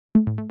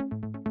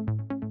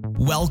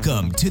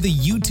Welcome to the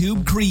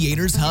YouTube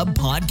Creators Hub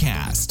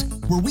podcast,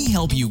 where we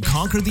help you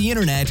conquer the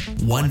internet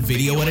one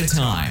video at a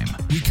time.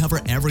 We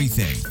cover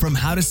everything from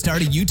how to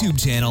start a YouTube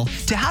channel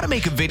to how to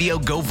make a video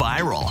go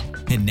viral.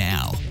 And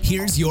now,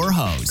 here's your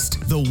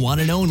host, the one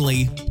and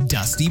only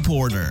Dusty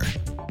Porter.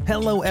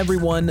 Hello,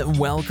 everyone.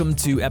 Welcome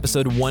to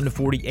episode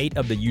 148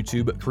 of the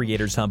YouTube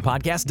Creators Hub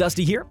podcast.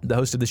 Dusty here, the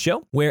host of the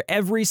show, where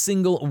every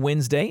single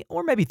Wednesday,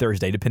 or maybe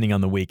Thursday, depending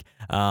on the week,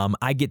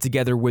 I get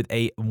together with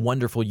a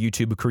wonderful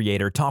YouTube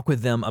creator, talk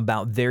with them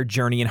about their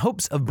journey in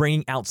hopes of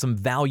bringing out some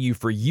value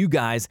for you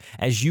guys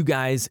as you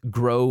guys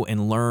grow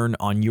and learn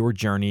on your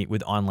journey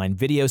with online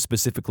video,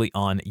 specifically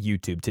on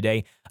YouTube.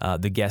 Today,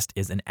 the guest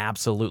is an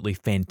absolutely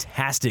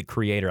fantastic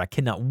creator. I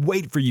cannot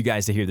wait for you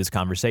guys to hear this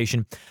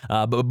conversation.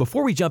 But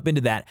before we jump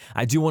into that,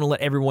 I do want to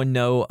let everyone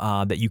know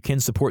that you can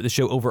support the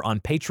show over on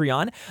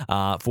Patreon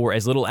for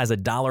as little as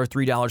 $1, $3,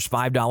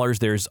 $5.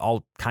 There's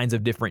all kinds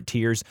of different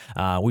tiers.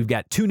 We've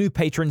got two new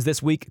patrons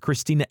this week,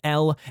 Christina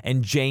L.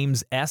 and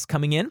James S.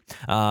 coming in.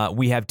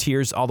 We have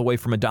tiers all the way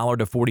from $1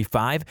 to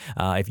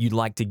 $45. If you'd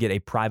like to get a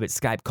private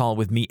Skype call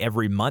with me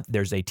every month,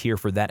 there's a tier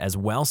for that as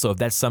well. So if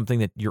that's something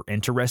that you're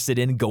interested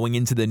in going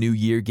into the new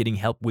year, getting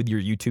help with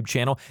your YouTube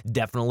channel,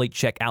 definitely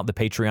check out the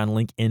Patreon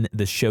link in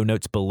the show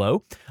notes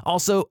below.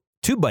 Also,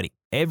 TubeBuddy.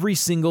 Every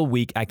single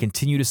week, I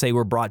continue to say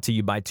we're brought to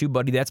you by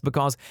TubeBuddy. That's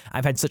because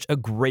I've had such a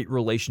great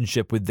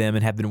relationship with them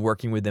and have been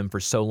working with them for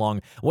so long.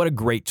 What a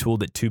great tool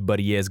that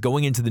TubeBuddy is.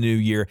 Going into the new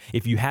year,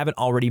 if you haven't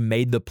already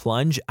made the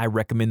plunge, I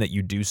recommend that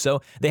you do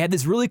so. They have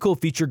this really cool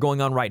feature going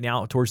on right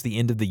now towards the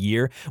end of the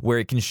year where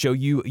it can show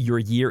you your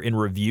year in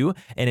review,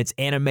 and it's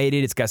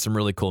animated. It's got some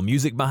really cool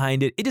music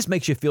behind it. It just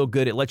makes you feel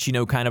good. It lets you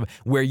know kind of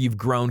where you've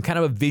grown, kind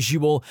of a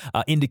visual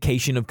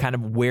indication of kind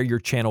of where your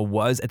channel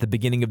was at the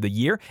beginning of the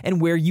year and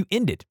where you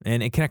ended.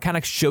 And it can kind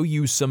of show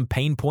you some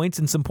pain points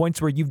and some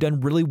points where you've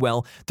done really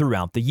well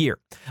throughout the year.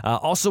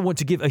 Also want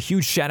to give a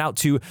huge shout out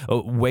to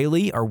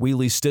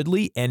Whaley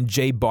Studley and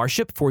Jay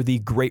Barship for the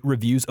great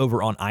reviews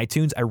over on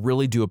iTunes. I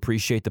really do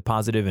appreciate the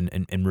positive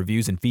and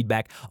reviews and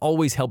feedback.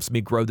 Always helps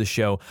me grow the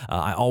show.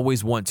 I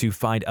always want to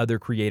find other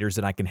creators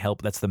that I can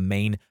help. That's the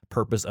main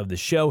purpose of the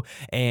show.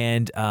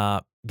 And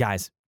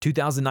guys,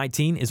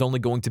 2019 is only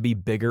going to be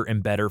bigger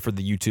and better for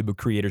the YouTube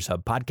Creators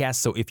Hub podcast.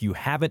 So if you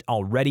haven't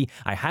already,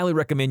 I highly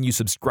recommend you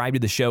subscribe to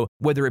the show,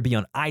 whether it be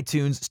on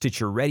iTunes,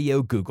 Stitcher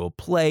Radio, Google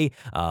Play,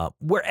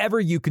 wherever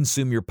you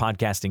consume your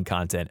podcasting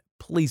content.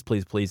 Please,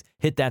 please, please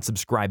hit that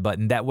subscribe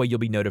button. That way you'll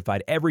be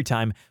notified every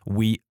time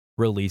we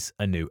release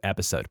a new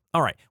episode.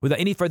 All right, without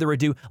any further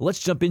ado, let's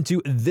jump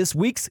into this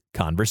week's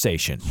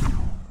conversation.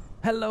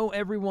 Hello,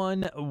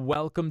 everyone.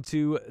 Welcome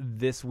to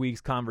this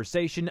week's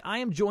conversation. I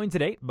am joined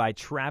today by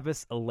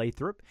Travis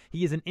Lathrop.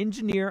 He is an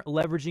engineer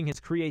leveraging his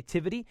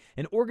creativity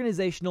and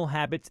organizational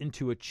habits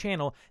into a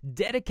channel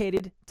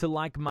dedicated to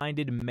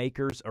like-minded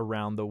makers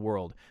around the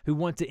world who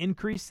want to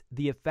increase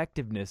the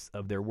effectiveness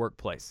of their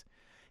workplace.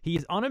 He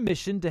is on a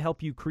mission to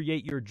help you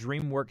create your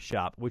dream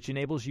workshop, which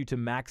enables you to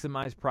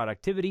maximize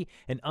productivity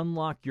and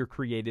unlock your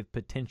creative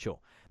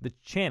potential. The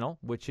channel,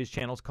 which his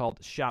channel is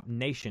called Shop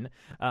Nation,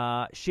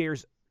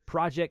 shares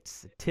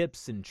projects,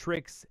 tips, and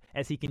tricks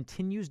as he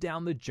continues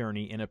down the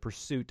journey in a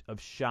pursuit of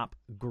shop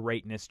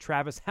greatness.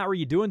 Travis, how are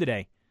you doing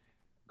today?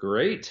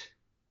 Great.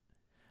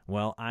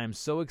 Well, I am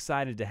so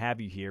excited to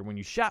have you here. When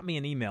you shot me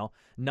an email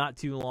not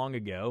too long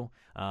ago,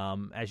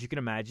 as you can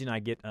imagine, I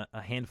get a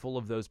handful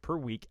of those per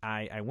week.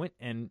 I went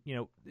and,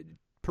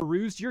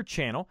 perused your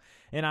channel,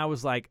 and I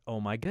was like,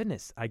 oh my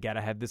goodness, I got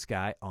to have this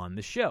guy on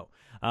the show.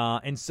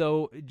 And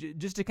so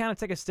just to kind of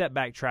take a step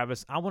back,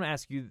 Travis, I want to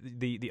ask you,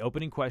 the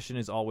opening question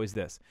is always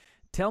this.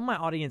 Tell my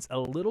audience a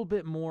little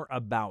bit more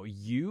about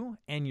you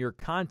and your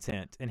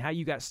content and how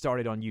you got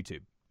started on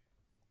YouTube.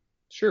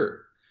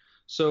 Sure.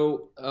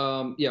 So,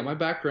 my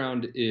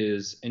background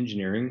is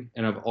engineering,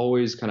 and I've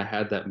always kind of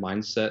had that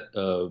mindset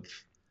of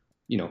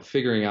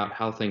figuring out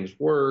how things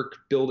work,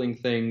 building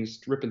things,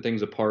 ripping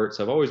things apart.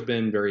 So I've always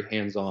been very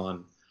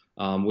hands-on,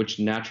 which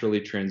naturally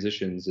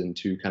transitions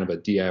into kind of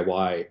a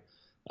DIY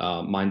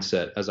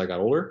mindset as I got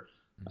older.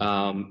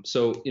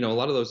 So, a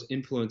lot of those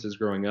influences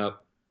growing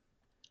up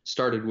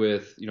started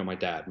with, my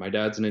dad. My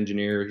dad's an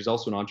engineer. He's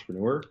also an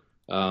entrepreneur.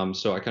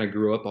 So I kind of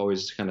grew up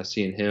always kind of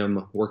seeing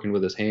him working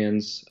with his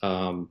hands.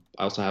 I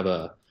also have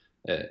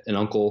an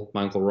uncle,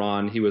 my Uncle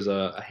Ron. He was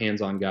a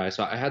hands-on guy.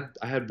 So I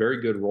had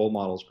very good role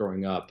models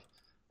growing up.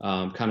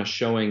 Kind of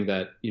showing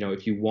that,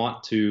 if you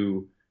want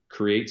to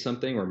create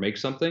something or make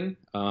something,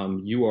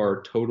 you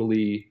are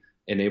totally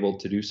enabled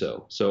to do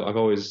so. So I've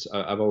always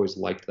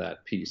liked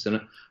that piece. And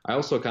I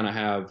also kind of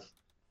have,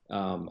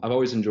 I've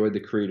always enjoyed the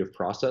creative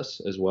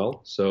process as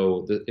well.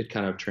 So it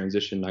kind of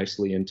transitioned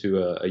nicely into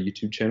a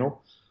YouTube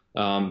channel.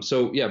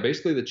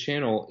 Basically the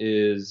channel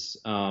is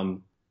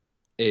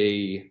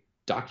a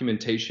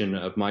documentation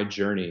of my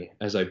journey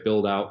as I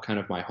build out kind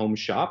of my home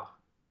shop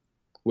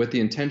with the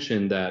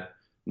intention that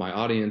my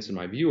audience and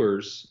my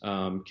viewers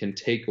can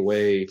take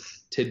away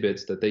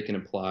tidbits that they can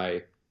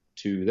apply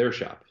to their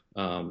shop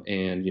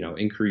and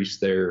increase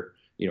their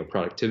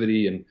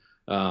productivity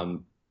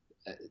and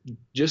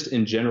just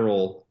in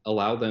general,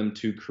 allow them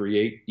to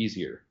create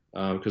easier.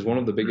 Because one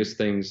of the biggest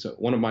things,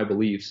 one of my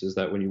beliefs is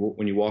that when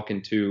you walk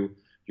into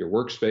your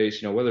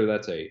workspace, whether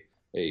that's a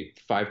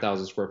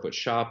 5,000 square foot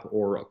shop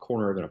or a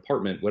corner of an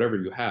apartment, whatever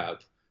you have,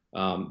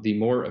 the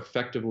more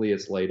effectively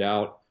it's laid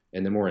out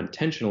and the more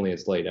intentionally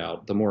it's laid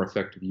out, the more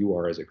effective you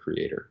are as a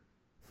creator.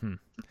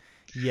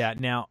 Yeah.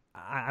 Now,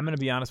 I'm going to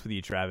be honest with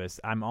you, Travis.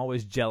 I'm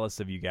always jealous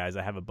of you guys.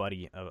 I have a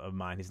buddy of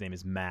mine. His name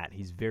is Matt.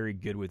 He's very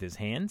good with his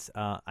hands.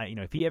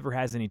 If he ever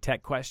has any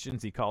tech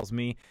questions, he calls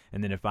me.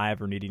 And then if I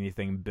ever need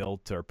anything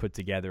built or put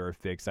together or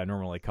fixed, I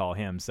normally call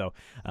him. So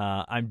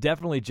I'm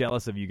definitely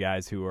jealous of you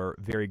guys who are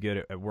very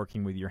good at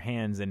working with your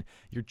hands. And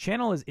your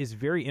channel is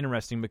very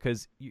interesting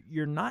because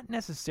you're not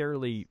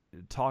necessarily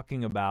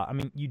talking about,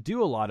 you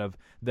do a lot of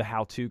the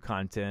how-to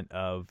content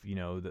of,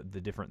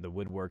 the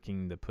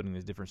woodworking, the putting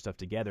this different stuff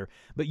together.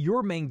 But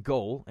your main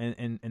goal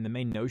and the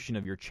main notion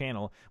of your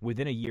channel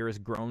within a year has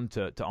grown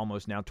to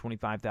almost now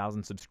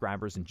 25,000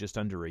 subscribers in just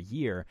under a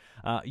year.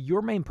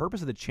 Your main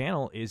purpose of the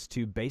channel is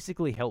to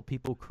basically help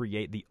people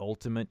create the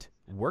ultimate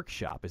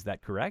workshop. Is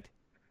that correct?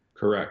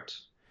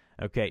 Correct.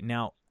 Okay.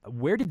 Now,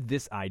 where did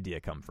this idea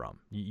come from?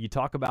 You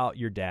talk about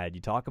your dad,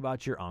 you talk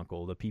about your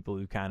uncle, the people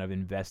who kind of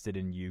invested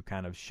in you,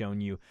 kind of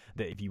shown you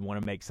that if you want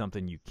to make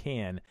something, you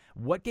can.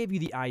 What gave you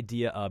the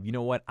idea of,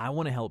 I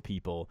want to help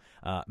people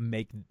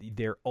make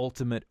their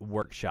ultimate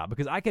workshop?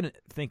 Because I can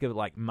think of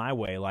like my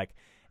way, like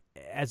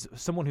as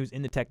someone who's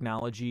into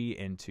technology,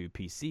 into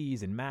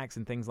PCs and Macs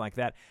and things like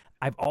that,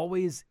 I've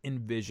always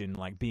envisioned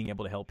like being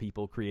able to help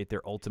people create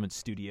their ultimate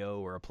studio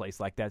or a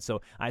place like that.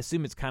 So I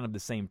assume it's kind of the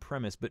same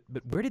premise, but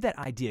where did that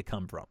idea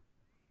come from?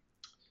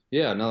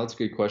 Yeah, no, that's a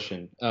good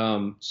question.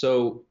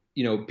 So,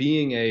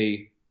 being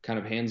a kind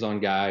of hands-on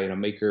guy and a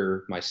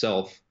maker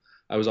myself,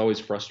 I was always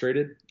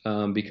frustrated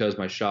because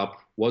my shop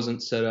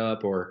wasn't set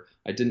up or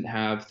I didn't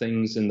have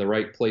things in the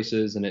right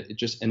places, and it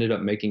just ended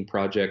up making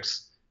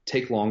projects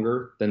take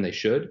longer than they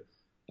should.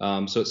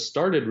 So it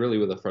started really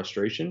with a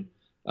frustration.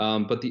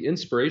 But the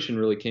inspiration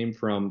really came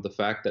from the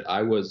fact that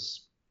I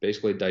was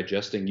basically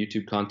digesting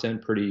YouTube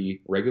content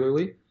pretty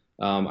regularly.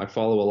 I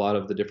follow a lot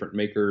of the different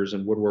makers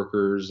and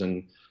woodworkers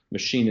and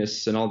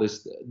machinists and all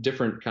this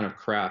different kind of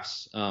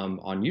crafts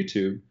on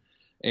YouTube.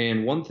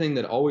 And one thing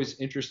that always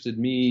interested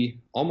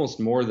me almost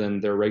more than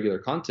their regular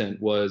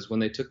content was when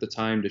they took the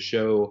time to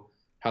show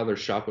how their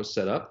shop was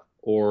set up,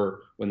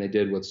 or when they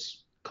did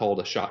what's called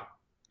a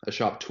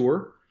shop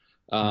tour.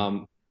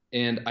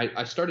 And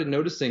I started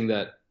noticing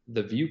that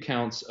the view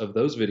counts of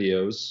those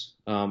videos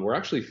were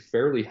actually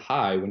fairly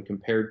high when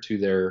compared to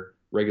their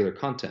regular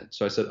content.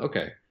 So I said,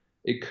 okay,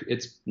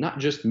 it's not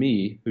just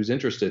me who's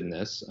interested in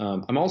this.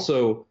 I'm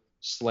also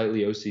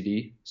slightly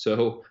OCD,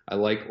 so I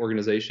like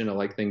organization. I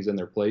like things in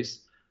their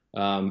place.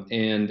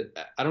 And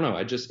I don't know,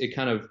 it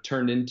kind of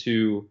turned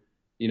into,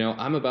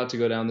 I'm about to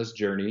go down this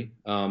journey.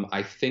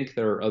 I think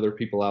there are other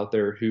people out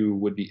there who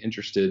would be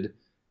interested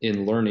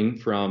in learning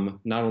from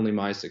not only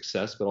my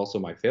success, but also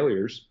my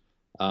failures.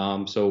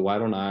 So why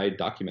don't I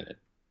document it?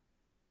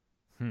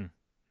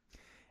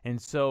 And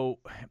so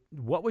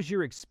what was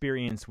your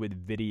experience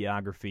with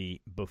videography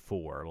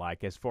before?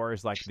 Like, as far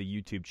as like the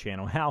YouTube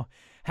channel,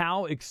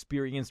 how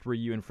experienced were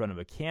you in front of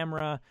a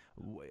camera?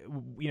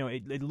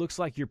 It looks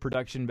like your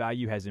production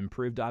value has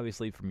improved,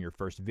 obviously, from your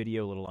first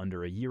video a little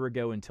under a year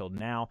ago until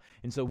now.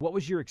 And so what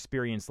was your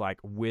experience like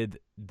with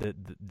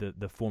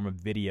the form of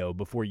video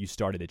before you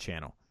started the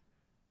channel?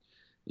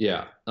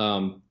 Yeah.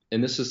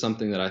 And this is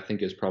something that I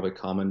think is probably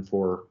common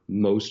for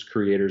most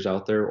creators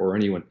out there or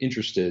anyone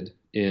interested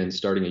in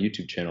starting a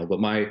YouTube channel. But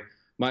my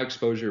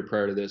exposure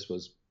prior to this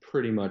was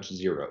pretty much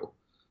zero.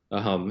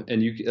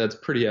 And that's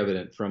pretty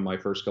evident from my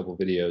first couple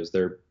videos.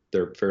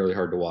 They're fairly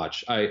hard to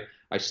watch.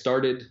 I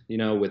started,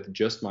 with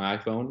just my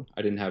iPhone.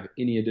 I didn't have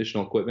any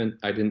additional equipment.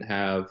 I didn't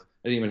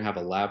even have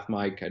a lav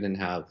mic. I didn't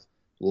have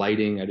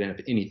lighting. I didn't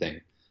have anything.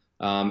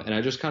 And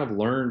I just kind of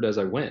learned as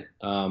I went.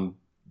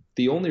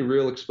 The only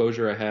real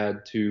exposure I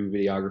had to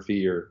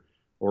videography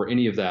or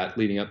any of that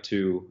leading up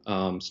to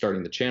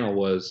starting the channel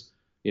was,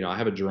 I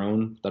have a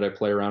drone that I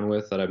play around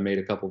with that I've made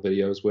a couple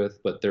videos with,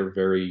 but they're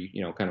very,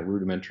 kind of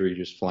rudimentary,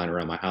 just flying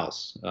around my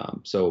house.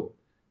 So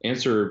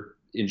answer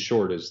in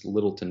short is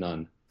little to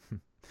none.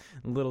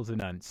 Little to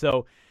none.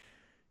 So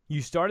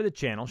you started the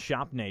channel,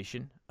 Shop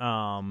Nation,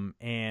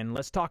 and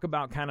let's talk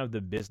about kind of the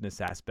business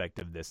aspect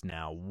of this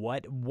now.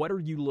 What are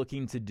you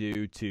looking to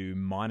do to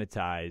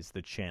monetize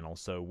the channel?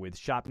 So with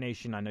Shop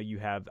Nation, I know you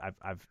have.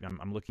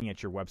 I'm looking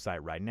at your website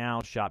right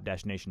now,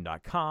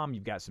 shop-nation.com.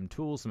 You've got some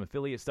tools, some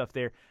affiliate stuff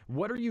there.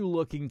 What are you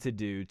looking to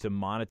do to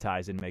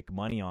monetize and make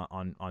money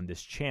on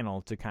this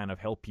channel to kind of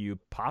help you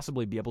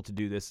possibly be able to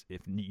do this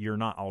if you're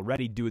not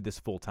already doing this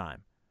full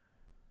time?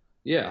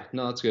 Yeah,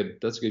 no, that's good.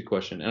 That's a good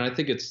question. And I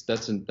think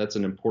that's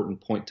an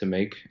important point to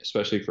make,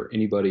 especially for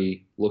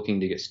anybody looking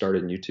to get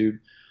started in YouTube.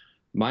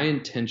 My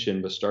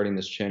intention with starting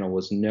this channel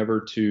was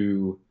never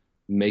to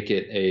make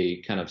it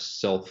a kind of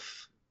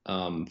self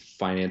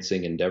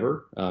financing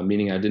endeavor,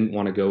 meaning I didn't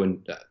want to go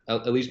and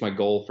at least my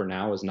goal for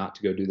now is not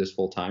to go do this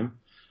full time.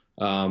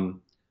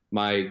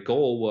 my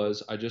goal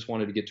was I just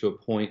wanted to get to a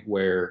point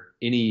where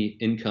any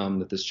income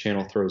that this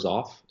channel throws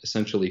off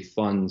essentially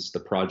funds the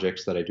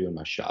projects that I do in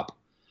my shop.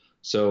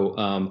 So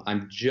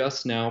I'm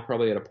just now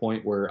probably at a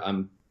point where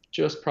I'm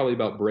just probably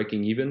about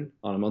breaking even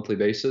on a monthly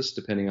basis,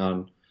 depending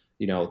on,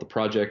 the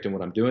project and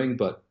what I'm doing.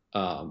 But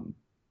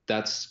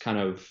that's kind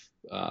of,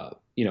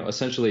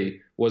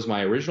 essentially was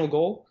my original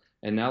goal.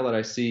 And now that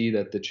I see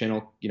that the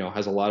channel,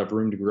 has a lot of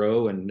room to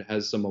grow and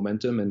has some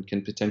momentum and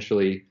can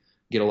potentially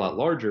get a lot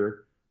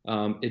larger,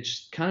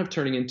 it's kind of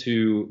turning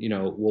into,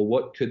 well,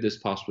 what could this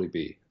possibly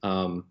be?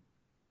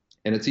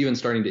 And it's even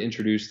starting to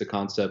introduce the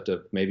concept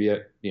of maybe,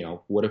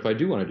 what if I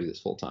do want to do this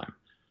full time?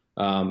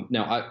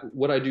 Now,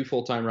 what I do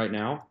full time right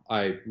now,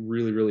 I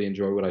really, really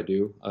enjoy what I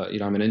do.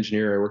 I'm an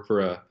engineer. I work for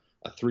a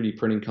 3D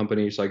printing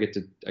company, so I get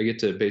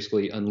to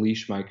basically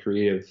unleash my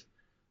creative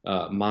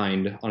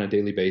mind on a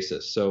daily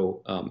basis.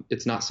 So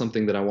it's not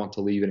something that I want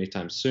to leave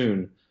anytime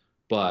soon,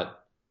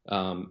 but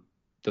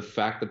the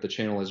fact that the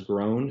channel has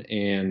grown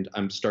and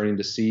I'm starting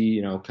to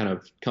see, kind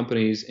of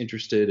companies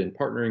interested in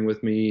partnering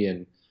with me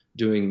and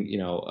doing,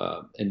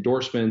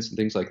 endorsements and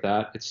things like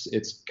that,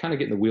 it's kind of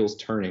getting the wheels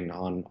turning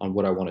on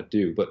what I want to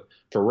do. But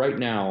for right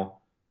now,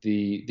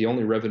 the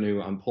only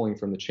revenue I'm pulling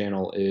from the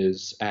channel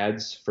is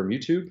ads from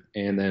YouTube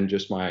and then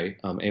just my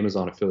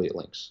Amazon affiliate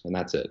links, and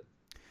that's it.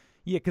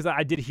 Yeah, because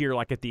I did hear,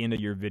 like, at the end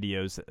of your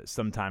videos,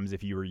 sometimes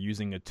if you were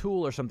using a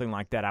tool or something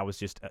like that, I was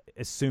just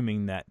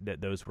assuming that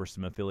those were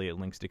some affiliate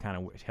links to kind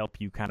of help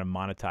you kind of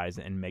monetize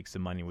and make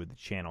some money with the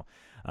channel.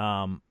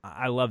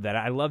 I love that.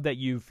 I love that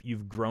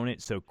you've grown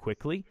it so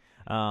quickly.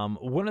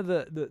 One of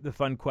the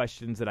fun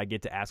questions that I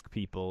get to ask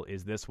people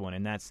is this one,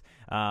 and that's,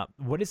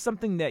 what is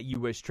something that you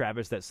wish,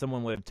 Travis, that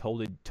someone would have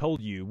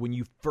told you when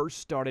you first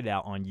started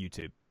out on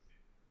YouTube?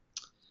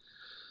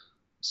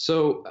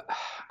 So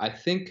I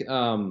think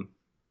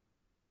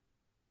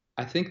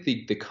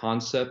the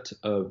concept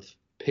of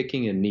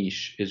picking a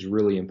niche is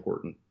really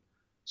important.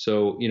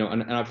 So,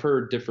 and I've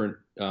heard different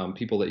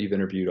people that you've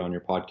interviewed on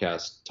your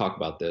podcast talk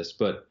about this,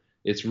 but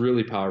it's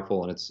really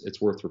powerful and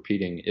it's worth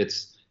repeating.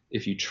 It's,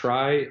 if you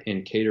try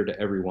and cater to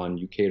everyone,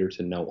 you cater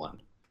to no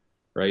one,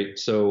 right?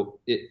 So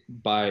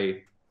by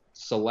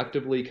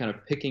selectively kind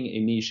of picking a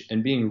niche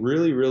and being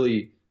really,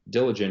 really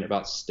diligent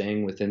about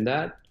staying within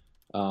that,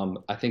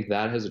 I think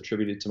that has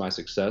attributed to my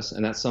success.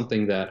 And that's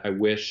something that I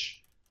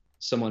wish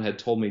someone had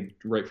told me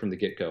right from the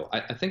get-go.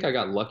 I think I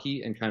got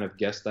lucky and kind of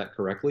guessed that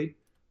correctly.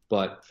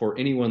 But for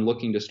anyone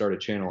looking to start a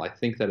channel, I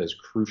think that is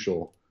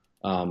crucial,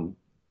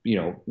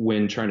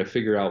 when trying to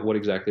figure out what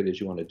exactly it is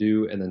you want to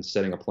do and then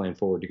setting a plan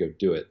forward to go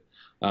do it.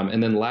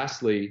 And then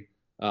lastly,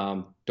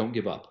 don't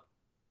give up.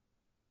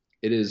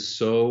 It is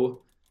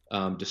so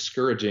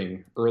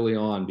discouraging early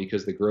on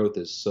because the growth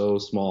is so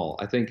small.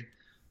 I think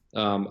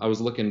I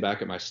was looking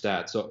back at my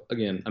stats. So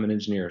again, I'm an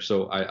engineer,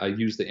 so I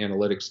use the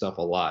analytics stuff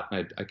a lot.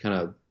 I kind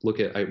of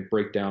I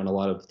break down a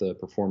lot of the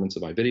performance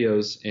of my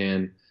videos,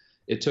 and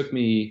it took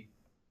me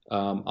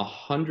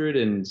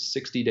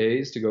 160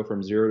 days to go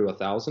from 0 to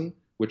 1,000,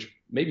 which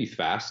may be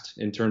fast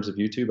in terms of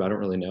YouTube. I don't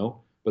really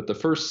know. But the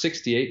first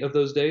 68 of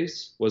those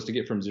days was to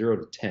get from 0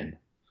 to 10.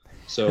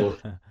 So,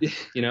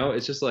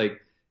 it's just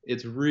like,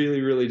 it's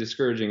really, really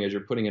discouraging as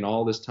you're putting in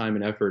all this time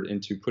and effort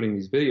into putting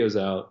these videos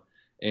out,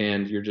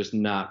 and you're just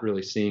not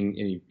really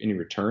seeing any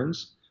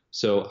returns.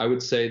 So I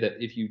would say that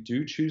if you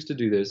do choose to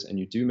do this and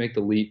you do make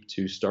the leap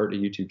to start a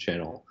YouTube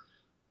channel,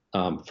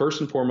 first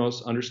and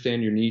foremost,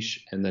 understand your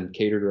niche and then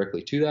cater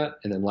directly to that.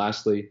 And then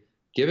lastly,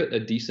 give it a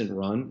decent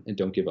run and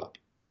don't give up.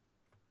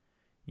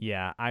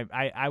 Yeah,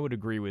 I would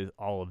agree with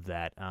all of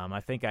that. I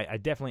think I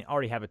definitely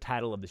already have a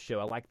title of the show.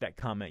 I like that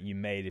comment you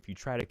made. If you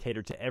try to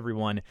cater to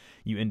everyone,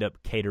 you end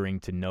up catering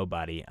to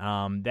nobody.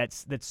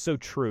 That's so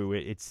true.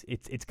 It's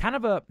kind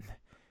of a,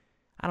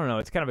 I don't know,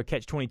 it's kind of a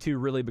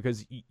catch-22 really,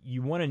 because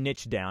you want to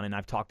niche down, and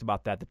I've talked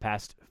about that the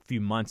past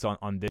few months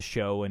on this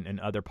show and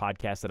other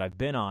podcasts that I've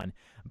been on,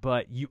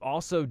 but you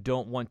also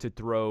don't want to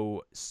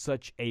throw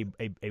such a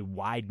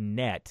wide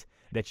net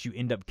that you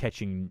end up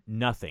catching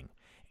nothing.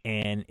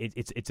 And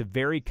it's a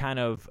very kind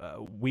of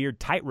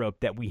weird tightrope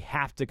that we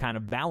have to kind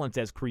of balance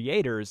as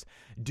creators.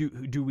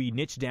 Do we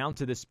niche down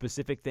to this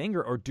specific thing,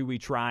 or do we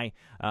try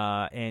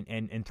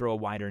and throw a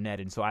wider net?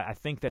 And so I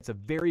think that's a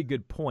very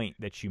good point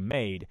that you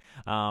made.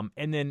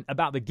 And then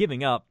about the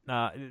giving up,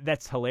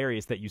 that's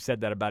hilarious that you said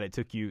that about it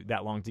took you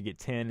that long to get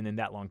 10 and then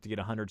that long to get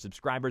 100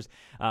 subscribers.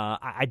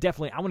 I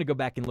want to go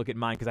back and look at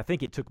mine because I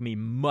think it took me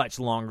much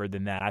longer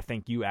than that. I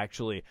think you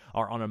actually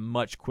are on a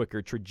much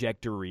quicker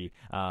trajectory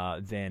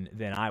than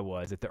I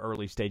was at the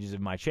early stages of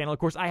my channel. Of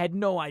course, I had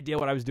no idea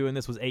what I was doing.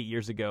 This was 8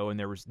 years ago, and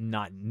there was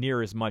not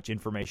near as much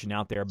information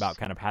out there about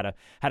kind of how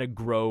to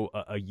grow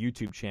a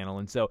YouTube channel.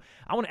 And so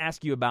I want to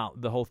ask you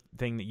about the whole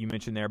thing that you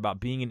mentioned there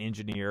about being an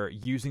engineer,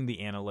 using the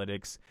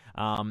analytics.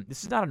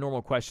 This is not a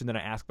normal question that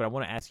I ask, but I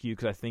want to ask you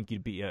because I think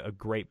you'd be a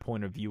great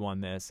point of view on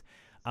this.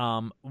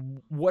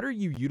 What are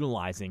you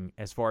utilizing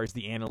as far as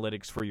the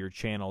analytics for your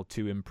channel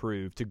to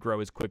improve, to grow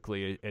as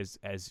quickly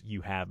as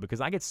you have?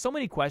 Because I get so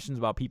many questions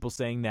about people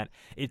saying that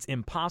it's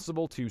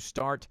impossible to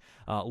start,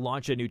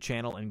 launch a new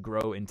channel and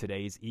grow in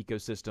today's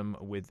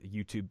ecosystem with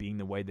YouTube being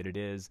the way that it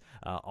is.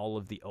 All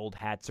of the old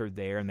hats are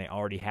there and they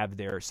already have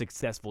their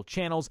successful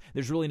channels.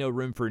 There's really no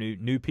room for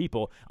new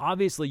people.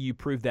 Obviously, you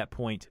proved that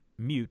point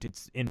mute.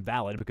 It's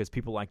invalid because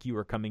people like you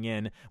are coming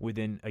in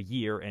within a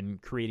year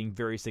and creating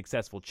very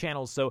successful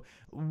channels. So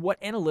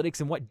what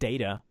analytics and what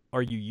data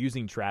are you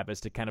using, Travis,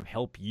 to kind of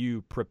help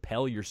you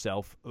propel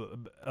yourself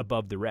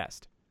above the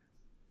rest?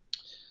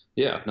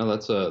 Yeah, no,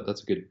 that's a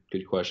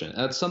good question.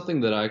 That's something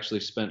that I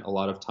actually spent a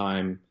lot of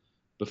time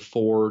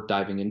before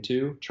diving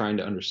into trying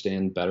to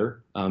understand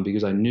better,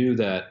 because I knew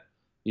that,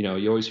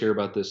 you always hear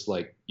about this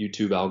like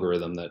YouTube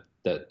algorithm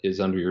that is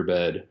under your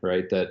bed,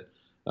 right? That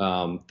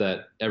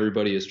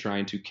everybody is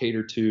trying to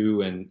cater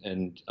to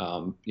and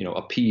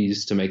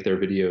appease to make their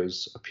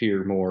videos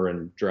appear more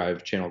and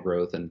drive channel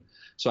growth. And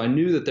so I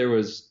knew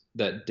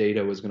that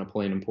data was going to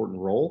play an important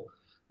role.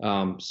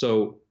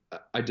 So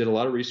I did a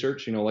lot of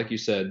research. Like you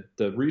said,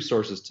 the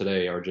resources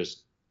today are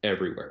just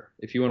everywhere.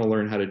 If you want to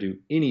learn how to do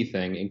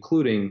anything,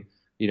 including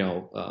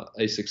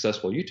a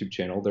successful YouTube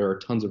channel, there are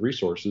tons of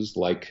resources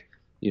like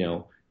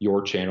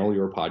your channel,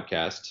 your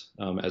podcast,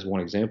 as one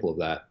example of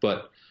that.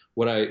 But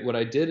what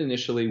I did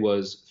initially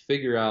was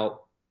figure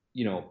out,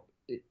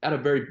 at a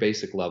very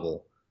basic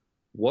level,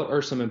 what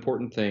are some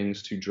important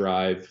things to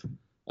drive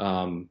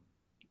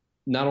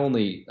not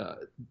only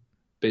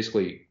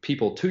basically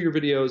people to your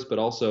videos, but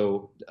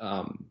also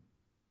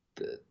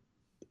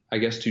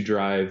to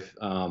drive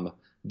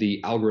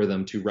the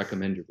algorithm to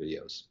recommend your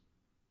videos.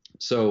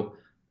 So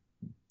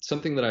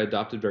something that I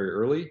adopted very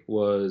early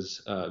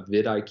was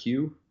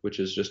vidIQ, which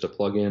is just a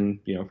plugin,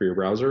 for your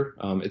browser.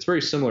 It's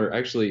very similar,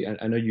 actually.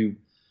 I know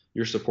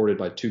you're supported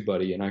by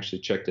TubeBuddy, and I actually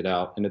checked it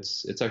out, and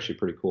it's actually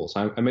pretty cool.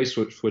 So I may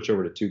switch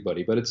over to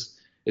TubeBuddy, but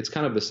it's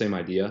kind of the same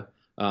idea.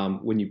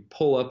 When you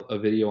pull up a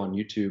video on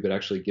YouTube, it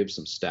actually gives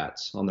some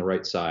stats on the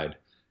right side.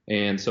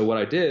 And so what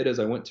I did is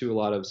I went to a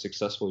lot of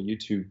successful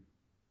YouTube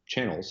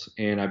channels,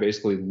 and I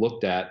basically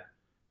looked at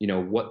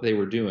what they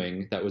were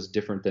doing that was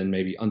different than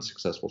maybe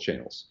unsuccessful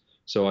channels.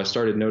 So I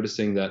started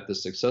noticing that the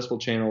successful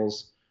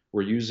channels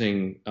were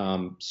using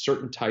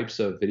certain types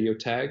of video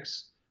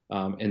tags,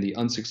 and the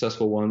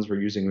unsuccessful ones were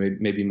using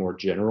maybe more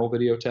general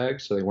video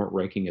tags, so they weren't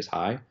ranking as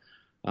high.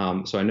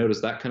 So I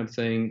noticed that kind of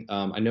thing.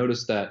 I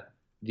noticed that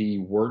the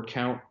word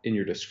count in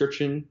your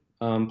description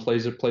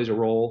plays a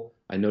role.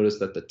 I noticed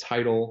that the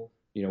title,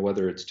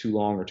 whether it's too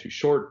long or too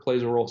short,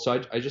 plays a role.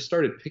 So I just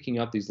started picking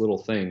up these little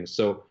things.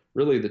 So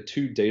really the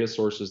two data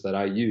sources that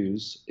I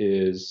use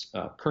is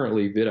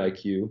currently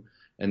vidIQ,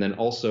 and then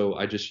also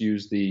I just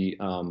use the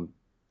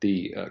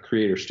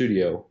Creator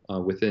Studio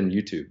within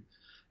YouTube.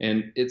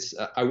 And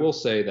I will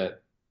say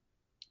that,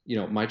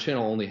 my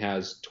channel only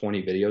has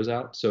 20 videos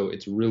out, so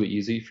it's really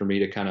easy for me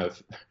to kind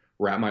of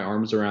wrap my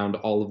arms around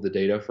all of the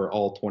data for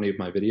all 20 of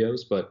my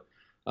videos. But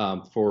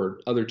for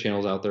other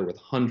channels out there with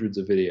hundreds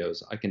of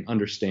videos, I can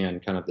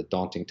understand kind of the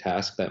daunting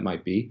task that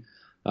might be.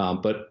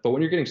 But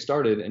when you're getting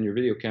started and your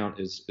video count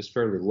is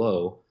fairly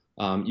low,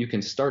 you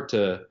can start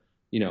to,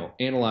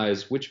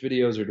 analyze which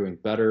videos are doing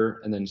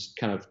better, and then just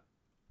kind of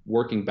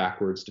working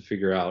backwards to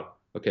figure out,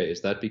 okay,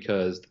 is that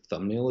because the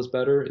thumbnail is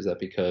better? Is that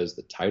because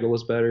the title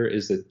is better?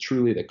 Is it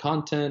truly the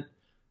content?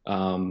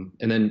 And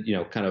then,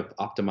 kind of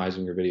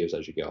optimizing your videos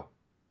as you go.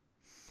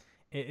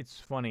 It's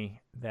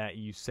funny that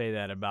you say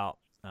that about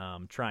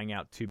trying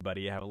out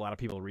TubeBuddy. I have a lot of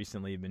people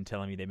recently have been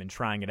telling me they've been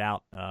trying it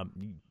out,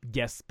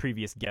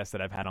 previous guests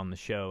that I've had on the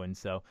show. And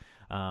so,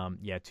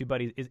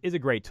 TubeBuddy is a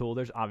great tool.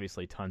 There's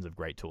obviously tons of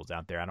great tools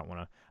out there. I don't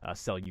want to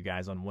sell you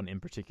guys on one in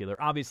particular.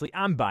 Obviously,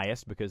 I'm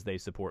biased because they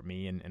support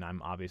me, and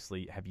I'm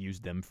obviously have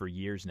used them for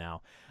years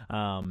now.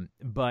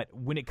 But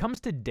when it comes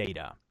to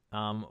data,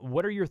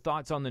 what are your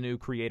thoughts on the new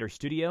Creator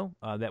Studio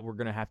that we're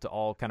going to have to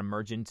all kind of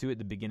merge into at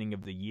the beginning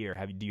of the year?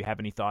 Do you have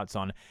any thoughts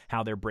on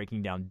how they're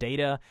breaking down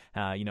data?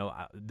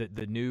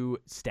 The new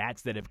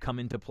stats that have come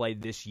into play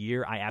this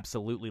year, I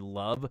absolutely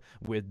love,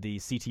 with the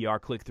CTR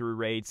click-through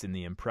rates and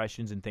the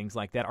impressions and things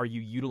like that. Are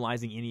you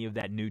utilizing any of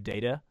that new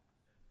data?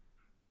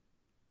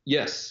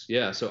 Yes,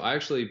 yeah. So I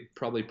actually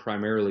probably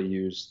primarily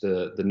use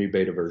the new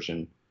beta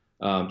version,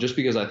 just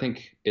because I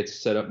think it's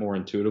set up more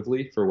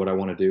intuitively for what I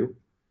want to do.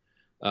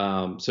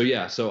 I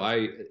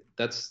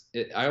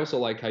also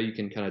like how you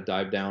can kind of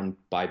dive down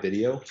by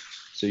video.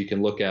 So you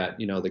can look at,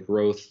 the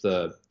growth,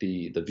 the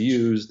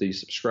views, the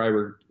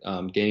subscriber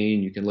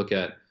gain. You can look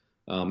at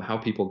how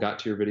people got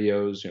to your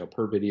videos,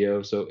 per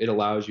video. So it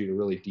allows you to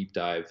really deep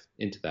dive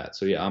into that.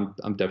 So yeah,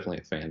 I'm definitely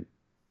a fan.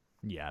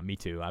 Yeah, me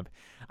too.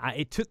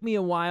 It took me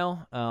a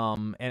while,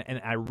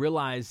 and I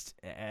realized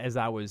as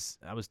I was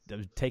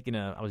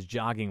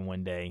jogging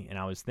one day, and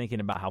I was thinking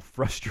about how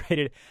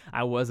frustrated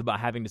I was about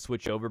having to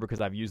switch over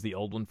because I've used the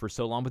old one for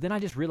so long. But then I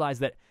just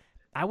realized that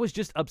I was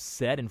just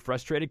upset and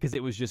frustrated because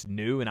it was just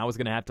new and I was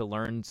going to have to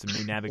learn some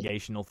new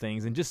navigational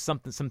things and just some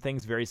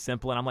things very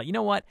simple. And I'm like, you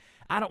know what?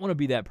 I don't want to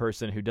be that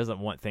person who doesn't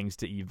want things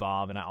to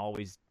evolve. And I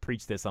always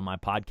preach this on my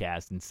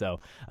podcast. And so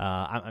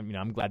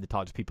I'm glad to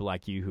talk to people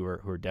like you who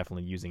are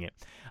definitely using it.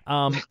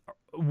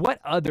 What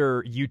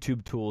other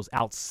YouTube tools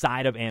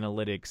outside of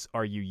analytics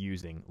are you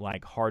using,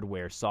 like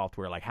hardware,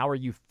 software? Like, how are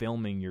you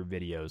filming your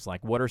videos?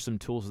 Like, what are some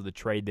tools of the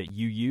trade that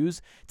you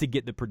use to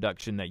get the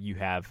production that you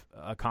have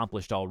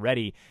accomplished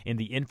already in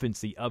the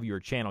infancy of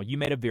your channel? You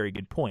made a very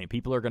good point.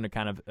 People are going to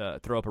kind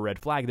of throw up a red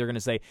flag. They're going to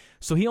say,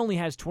 so he only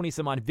has 20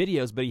 some odd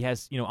videos, but he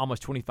has,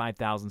 almost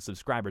 25,000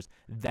 subscribers.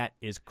 That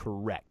is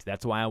correct.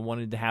 That's why I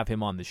wanted to have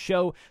him on the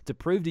show, to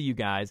prove to you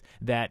guys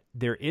that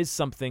there is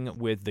something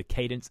with the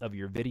cadence of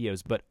your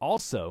videos. But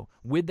also,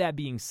 with that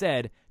being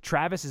said,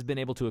 Travis has been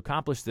able to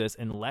accomplish this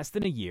in less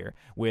than a year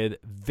with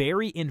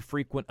very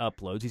infrequent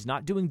uploads. He's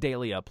not doing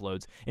daily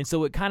uploads. And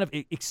so it kind of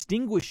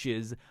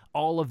extinguishes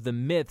all of the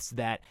myths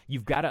that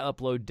you've got to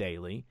upload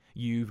daily,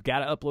 you've got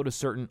to upload a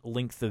certain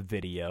length of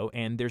video,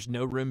 and there's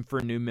no room for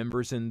new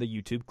members in the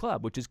YouTube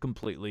club, which is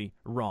completely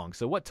wrong.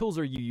 So what tools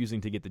are you using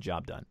to get the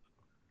job done?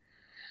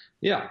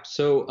 Yeah,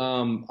 so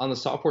on the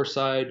software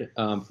side,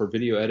 for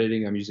video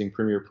editing, I'm using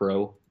Premiere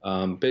Pro,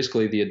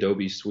 basically the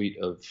Adobe suite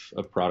of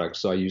products.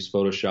 So I use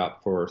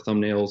Photoshop for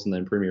thumbnails and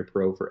then Premiere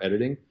Pro for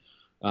editing,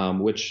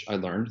 which I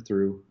learned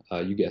through,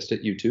 you guessed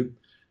it, YouTube.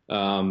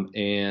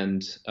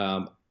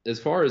 As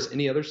far as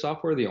any other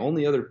software, the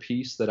only other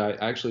piece that I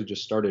actually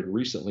just started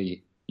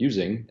recently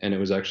using, and it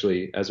was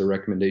actually as a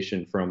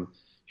recommendation from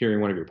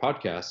hearing one of your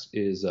podcasts,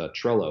 is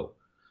Trello.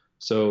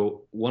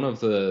 So one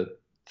of the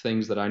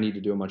things that I need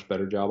to do a much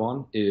better job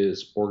on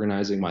is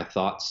organizing my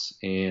thoughts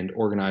and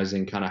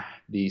organizing kind of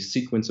the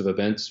sequence of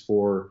events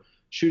for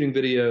shooting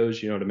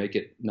videos, to make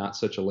it not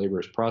such a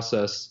laborious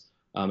process,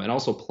 and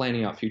also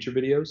planning out future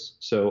videos.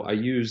 So I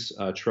use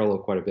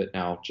Trello quite a bit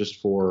now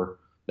just for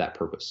that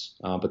purpose.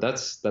 But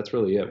that's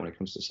really it when it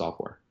comes to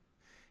software.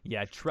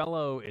 Yeah,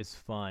 Trello is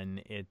fun.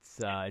 It's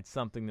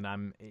something that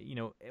I'm,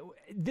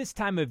 this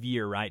time of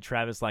year, right,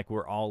 Travis, like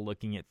we're all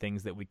looking at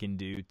things that we can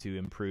do to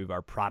improve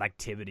our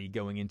productivity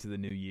going into the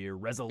new year,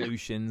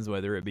 resolutions,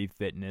 whether it be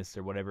fitness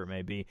or whatever it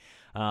may be.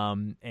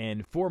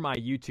 And for my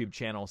YouTube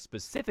channel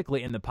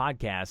specifically in the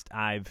podcast,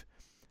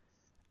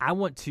 I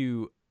want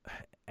to,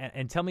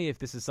 and tell me if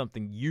this is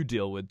something you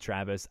deal with,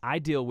 Travis. I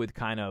deal with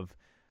kind of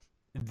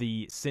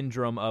the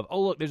syndrome of, oh,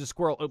 look, there's a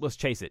squirrel, oh, let's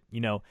chase it,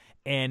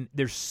 and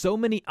there's so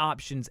many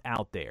options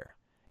out there,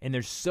 and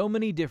there's so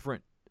many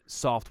different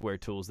software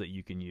tools that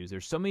you can use.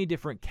 There's so many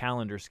different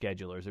calendar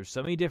schedulers. There's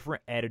so many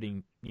different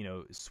editing,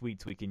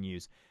 suites we can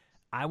use.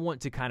 I want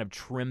to kind of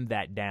trim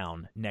that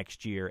down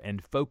next year and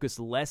focus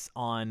less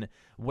on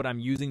what I'm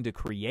using to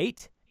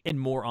create and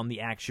more on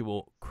the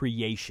actual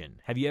creation.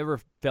 Have you ever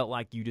felt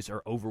like you just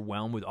are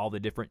overwhelmed with all the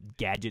different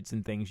gadgets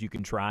and things you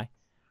can try?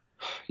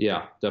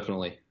 Yeah,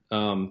 definitely.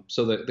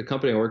 So the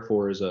company I work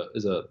for is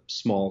a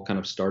small kind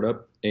of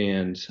startup,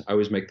 and I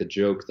always make the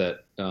joke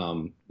that,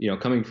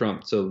 coming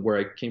from, so where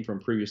I came from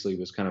previously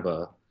was kind of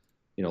a,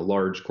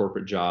 large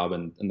corporate job,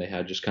 and they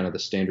had just kind of the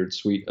standard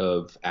suite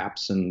of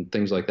apps and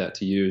things like that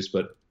to use.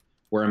 But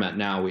where I'm at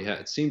now,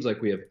 it seems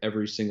like we have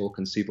every single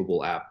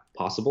conceivable app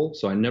possible.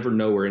 So I never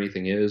know where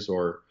anything is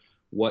or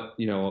what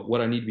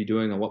I need to be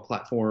doing on what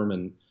platform.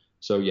 And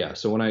so, yeah,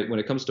 so when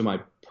it comes to my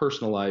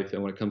personal life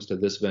and when it comes to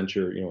this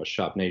venture, with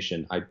Shop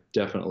Nation, I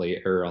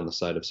definitely err on the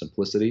side of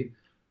simplicity,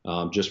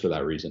 just for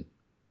that reason.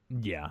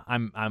 Yeah,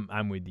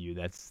 I'm with you.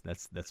 That's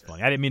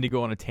funny. I didn't mean to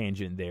go on a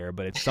tangent there,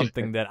 but it's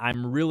something that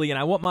I'm really, and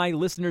I want my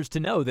listeners to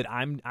know that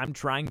I'm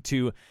trying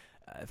to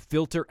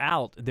filter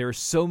out. There are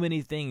so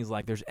many things,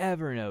 like there's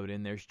Evernote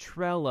and there's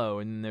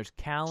Trello and there's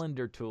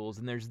calendar tools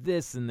and there's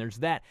this and there's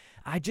that.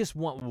 I just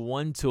want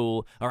one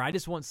tool, or I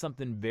just want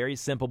something very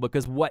simple,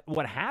 because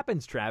what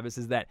happens, Travis,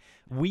 is that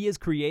we as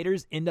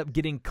creators end up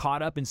getting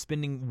caught up in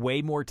spending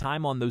way more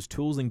time on those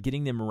tools and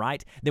getting them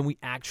right than we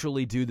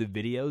actually do the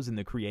videos and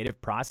the creative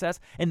process.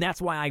 And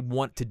that's why I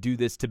want to do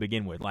this to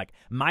begin with. Like,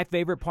 my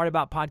favorite part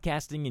about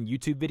podcasting and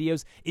YouTube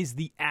videos is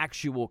the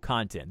actual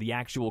content, the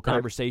actual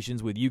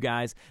conversations with you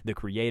guys, the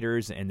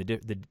creators, and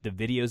the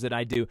videos that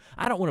I do.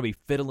 I don't want to be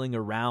fiddling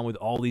around with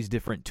all these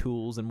different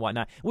tools and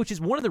whatnot, which is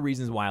one of the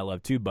reasons why I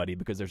love TubeBuddy,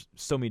 because there's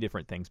so many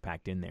different things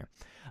packed in there.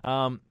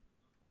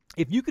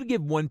 If you could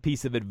give one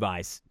piece of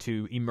advice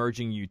to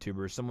emerging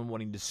YouTubers, someone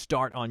wanting to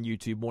start on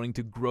YouTube, wanting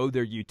to grow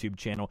their YouTube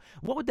channel,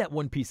 what would that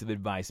one piece of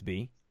advice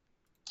be?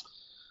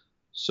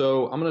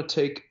 So I'm going to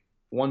take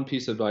one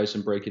piece of advice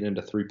and break it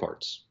into three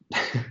parts,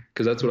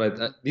 because that's what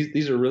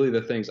these are really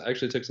the things. I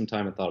actually took some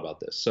time and thought about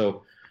this.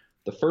 So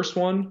the first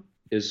one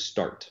is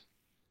start.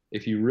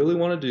 If you really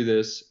want to do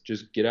this,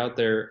 just get out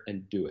there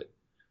and do it.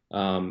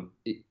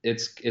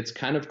 It's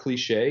kind of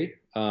cliche,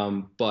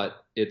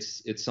 but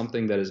it's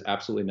something that is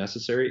absolutely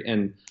necessary.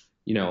 And,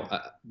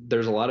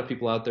 there's a lot of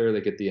people out there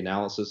that get the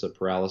analysis of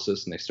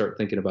paralysis, and they start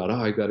thinking about, oh,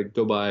 I got to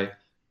go buy,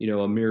 a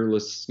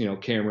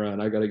mirrorless, camera,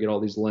 and I got to get all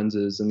these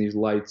lenses and these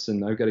lights,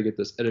 and I've got to get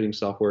this editing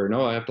software.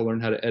 No, I have to learn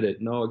how to edit.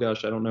 No,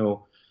 gosh, I don't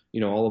know,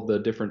 all of the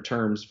different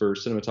terms for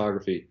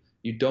cinematography.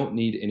 You don't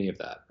need any of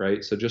that,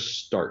 right? So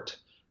just start.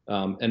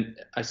 And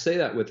I say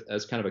that with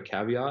as kind of a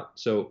caveat.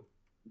 So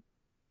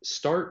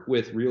start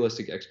with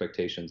realistic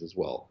expectations as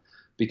well,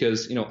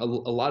 because a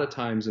lot of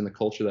times in the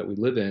culture that we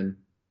live in,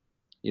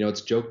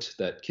 it's joked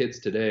that kids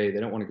today, they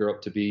don't want to grow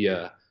up to be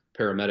a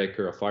paramedic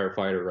or a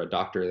firefighter or a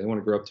doctor. They want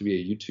to grow up to be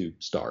a YouTube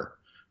star,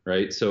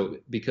 right? So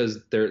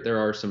because there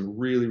are some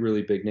really,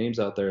 really big names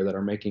out there that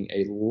are making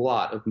a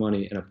lot of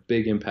money and a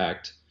big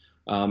impact.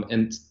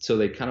 And so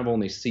they kind of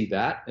only see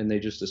that and they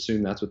just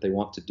assume that's what they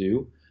want to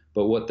do.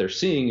 But what they're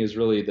seeing is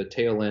really the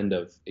tail end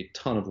of a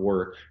ton of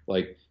work.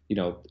 Like,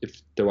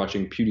 if they're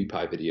watching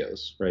PewDiePie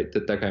videos, right?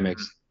 That guy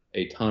makes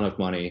a ton of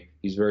money.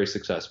 He's very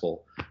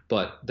successful,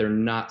 but they're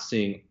not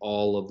seeing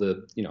all of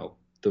the,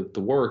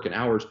 the work and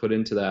hours put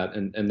into that.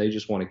 And they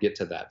just want to get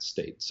to that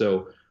state.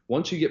 So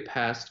once you get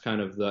past kind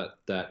of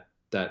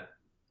that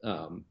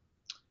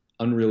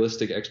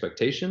unrealistic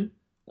expectation,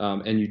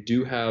 and you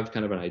do have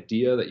kind of an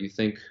idea that you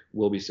think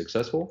will be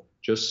successful,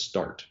 just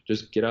start.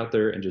 Just get out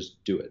there and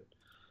just do it.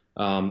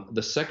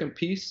 The second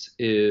piece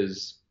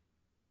is,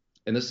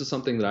 and this is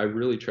something that I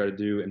really try to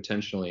do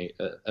intentionally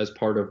as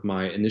part of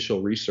my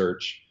initial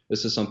research.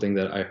 This is something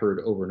that I heard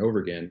over and over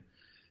again,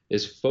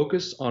 is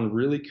focus on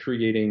really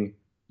creating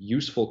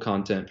useful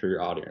content for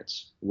your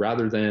audience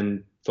rather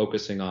than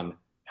focusing on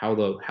how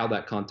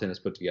that content is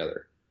put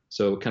together.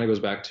 So it kind of goes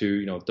back to,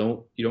 you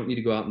don't need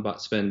to go out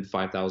and spend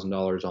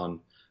 $5,000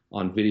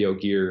 on video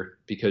gear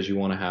because you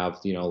want to have,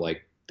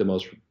 like the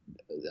most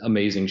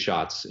amazing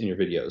shots in your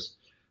videos.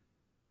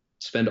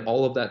 Spend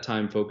all of that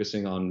time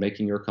focusing on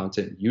making your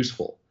content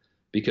useful,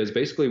 because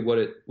basically what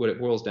it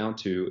boils down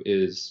to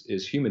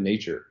is human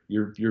nature.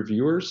 Your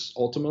viewers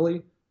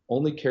ultimately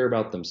only care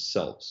about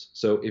themselves.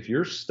 So if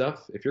your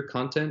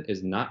content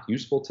is not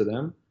useful to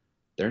them,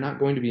 they're not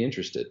going to be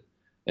interested.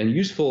 And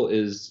useful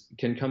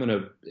can come in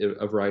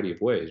a variety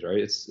of ways,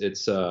 right?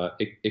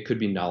 It could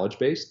be knowledge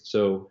based.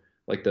 So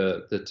like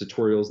the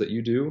tutorials that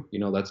you do,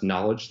 that's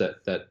knowledge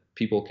that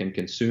people can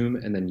consume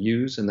and then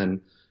use, and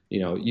then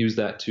use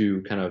that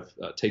to kind of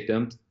take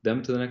them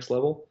to the next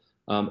level.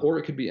 Or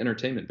it could be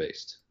entertainment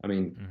based. I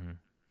mean,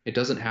 It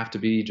doesn't have to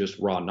be just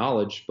raw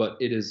knowledge, but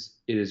it is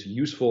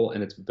useful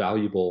and it's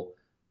valuable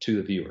to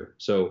the viewer.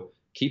 So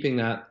keeping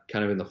that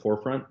kind of in the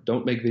forefront.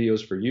 Don't make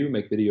videos for you,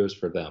 make videos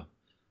for them.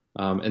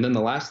 And then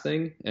the last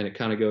thing, and it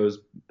kind of goes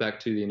back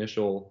to the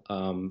initial,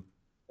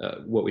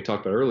 what we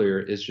talked about earlier,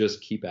 is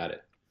just keep at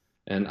it.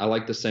 And I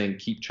like the saying,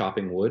 keep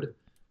chopping wood.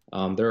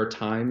 There are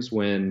times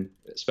when,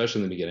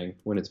 especially in the beginning,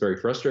 when it's very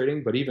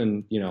frustrating, but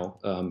even,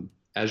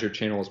 as your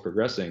channel is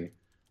progressing,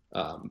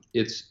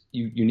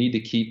 you need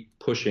to keep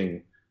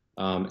pushing,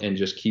 and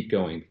just keep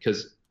going,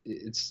 because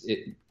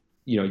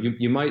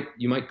you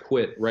might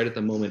quit right at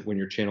the moment when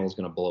your channel is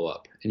going to blow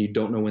up, and you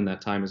don't know when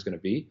that time is going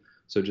to be.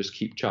 So just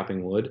keep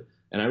chopping wood.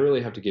 And I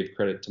really have to give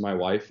credit to my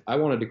wife. I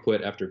wanted to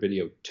quit after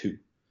video 2.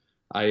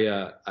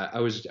 I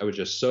was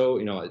just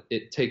so,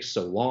 it takes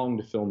so long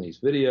to film these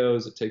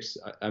videos.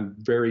 I'm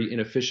very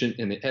inefficient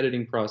in the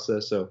editing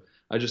process. So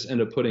I just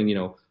end up putting,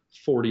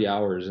 40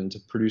 hours into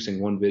producing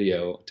one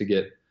video to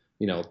get,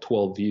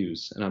 12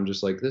 views. And I'm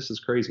just like, this is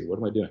crazy. What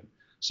am I doing?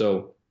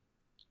 So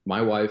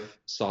my wife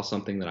saw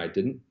something that I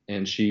didn't,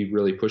 and she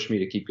really pushed me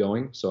to keep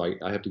going. So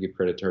I have to give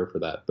credit to her for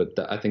that. But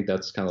I think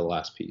that's kind of the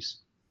last piece.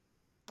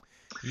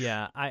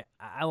 Yeah,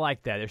 I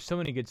like that. There's so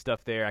many good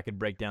stuff there. I could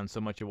break down so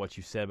much of what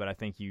you said, but I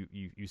think you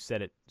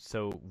said it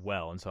so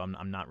well, and so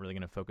I'm not really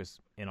going to focus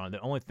in on it.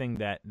 The only thing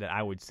that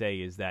I would say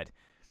is that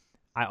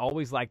I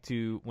always like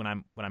to, when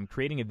I'm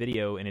creating a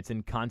video and it's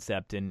in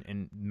concept,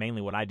 and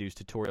mainly what I do is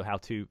tutorial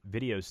how-to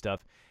video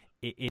stuff,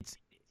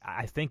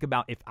 I think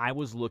about if I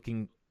was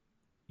looking,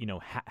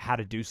 how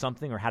to do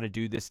something or how to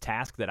do this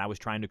task that I was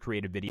trying to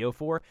create a video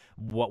for,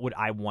 what would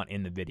I want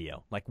in the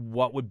video? Like,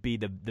 what would be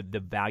the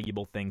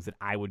valuable things that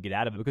I would get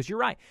out of it? Because you're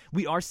right,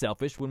 we are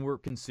selfish when we're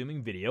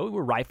consuming video.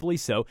 We're rightfully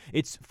so.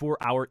 It's for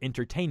our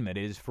entertainment.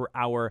 It is for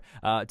our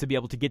to be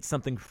able to get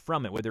something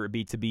from it, whether it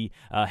be to be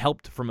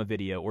helped from a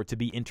video or to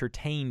be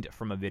entertained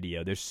from a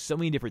video. There's so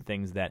many different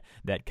things that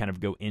kind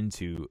of go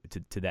into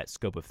that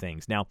scope of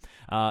things. Now,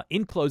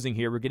 in closing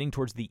here, we're getting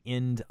towards the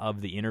end of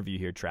the interview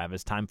here,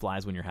 Travis. Time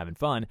flies when you're having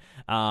fun.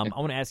 I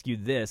want to ask you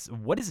this: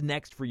 what is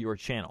next for your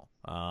channel?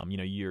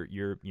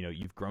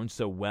 You've grown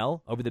so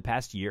well over the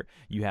past year.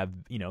 You have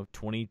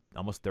 20,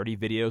 almost 30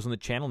 videos on the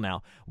channel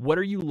now. What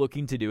are you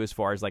looking to do as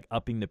far as like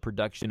upping the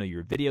production of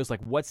your videos?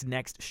 Like, what's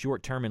next,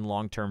 short term and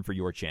long term, for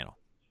your channel?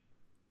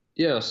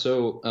 Yeah,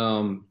 so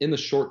in the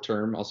short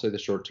term, I'll say the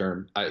short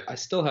term, I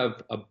still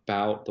have,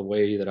 about the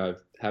way that I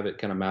have it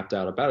kind of mapped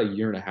out, about a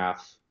year and a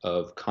half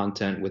of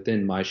content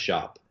within my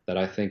shop that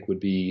I think would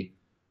be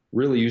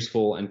really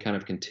useful and kind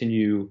of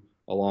continue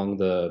along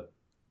the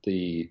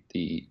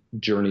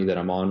journey that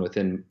I'm on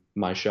within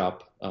my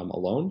shop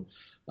alone.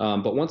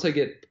 But once I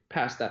get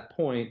past that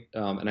point,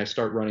 and I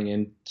start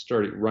running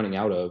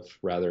out of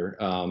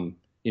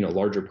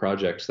larger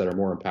projects that are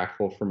more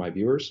impactful for my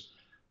viewers,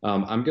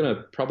 I'm going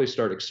to probably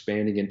start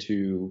expanding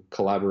into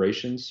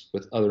collaborations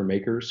with other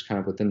makers kind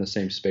of within the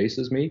same space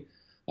as me,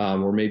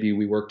 or maybe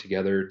we work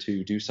together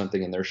to do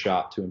something in their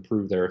shop to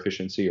improve their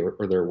efficiency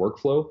or their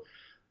workflow.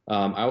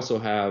 I also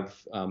have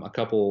a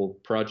couple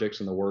projects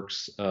in the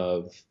works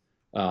of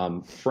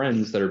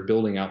friends that are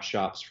building out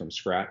shops from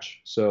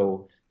scratch.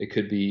 So it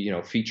could be,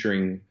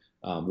 featuring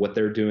what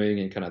they're doing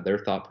and kind of their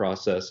thought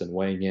process and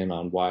weighing in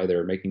on why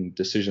they're making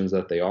decisions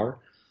that they are.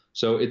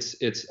 So I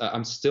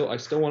still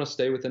want to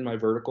stay within my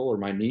vertical or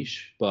my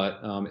niche, but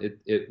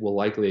it will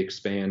likely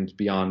expand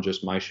beyond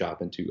just my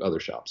shop into other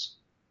shops.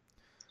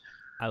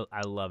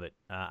 I love it.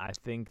 I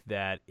think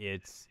that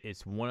it's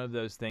one of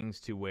those things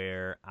to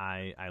where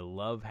I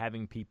love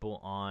having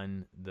people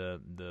on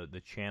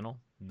the channel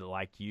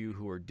like you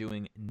who are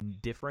doing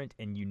different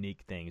and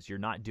unique things. You're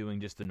not doing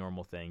just the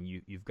normal thing.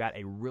 You've got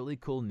a really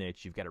cool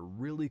niche. You've got a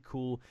really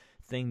cool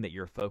thing that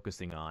you're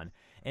focusing on.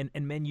 And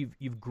man,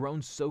 you've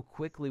grown so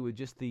quickly with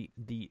just the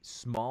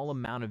small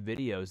amount of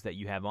videos that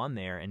you have on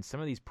there, and some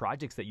of these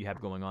projects that you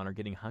have going on are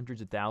getting hundreds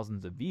of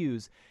thousands of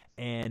views.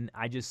 And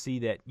I just see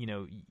that,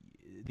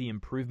 the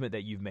improvement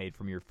that you've made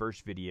from your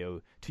first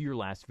video to your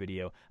last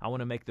video. I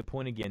want to make the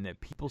point again that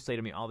people say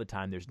to me all the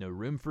time, there's no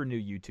room for new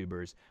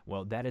YouTubers.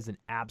 Well, that is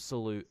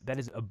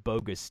a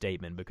bogus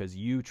statement, because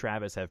you,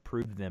 Travis, have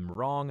proved them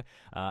wrong,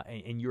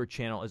 and your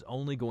channel is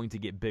only going to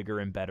get bigger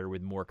and better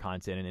with more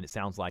content, and it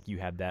sounds like you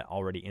have that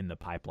already in the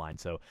pipeline.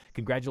 So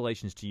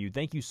congratulations to you.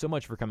 Thank you so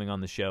much for coming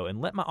on the show, and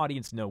let my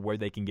audience know where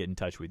they can get in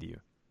touch with you.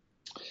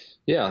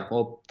 Yeah,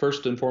 well,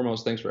 first and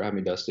foremost, thanks for having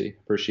me, Dusty.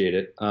 Appreciate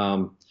it.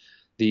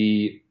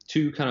 The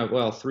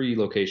three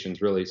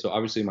locations really. So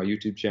obviously my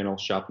YouTube channel,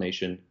 Shop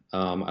Nation.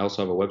 I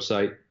also have a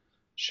website,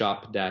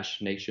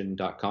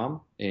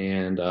 shop-nation.com.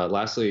 And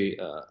lastly,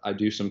 I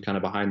do some kind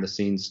of behind the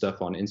scenes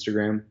stuff on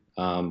Instagram.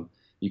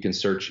 You can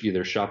search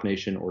either Shop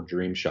Nation or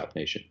Dream Shop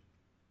Nation.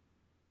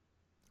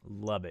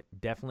 Love it.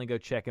 Definitely go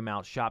check them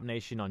out. Shop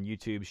Nation on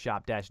YouTube,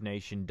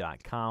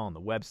 shop-nation.com on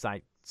the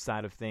website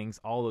side of things.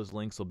 All those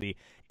links will be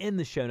in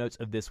the show notes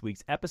of this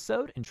week's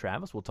episode. And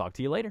Travis, we'll talk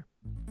to you later.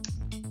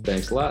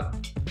 Thanks a lot.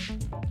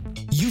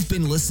 You've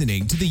been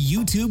listening to the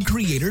YouTube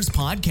Creators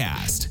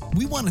Podcast.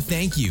 We want to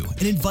thank you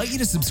and invite you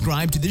to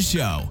subscribe to the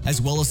show,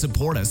 as well as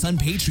support us on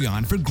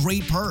Patreon for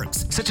great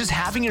perks, such as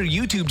having your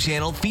YouTube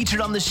channel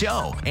featured on the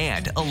show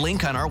and a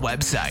link on our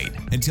website.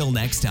 Until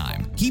next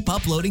time, keep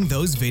uploading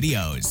those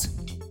videos.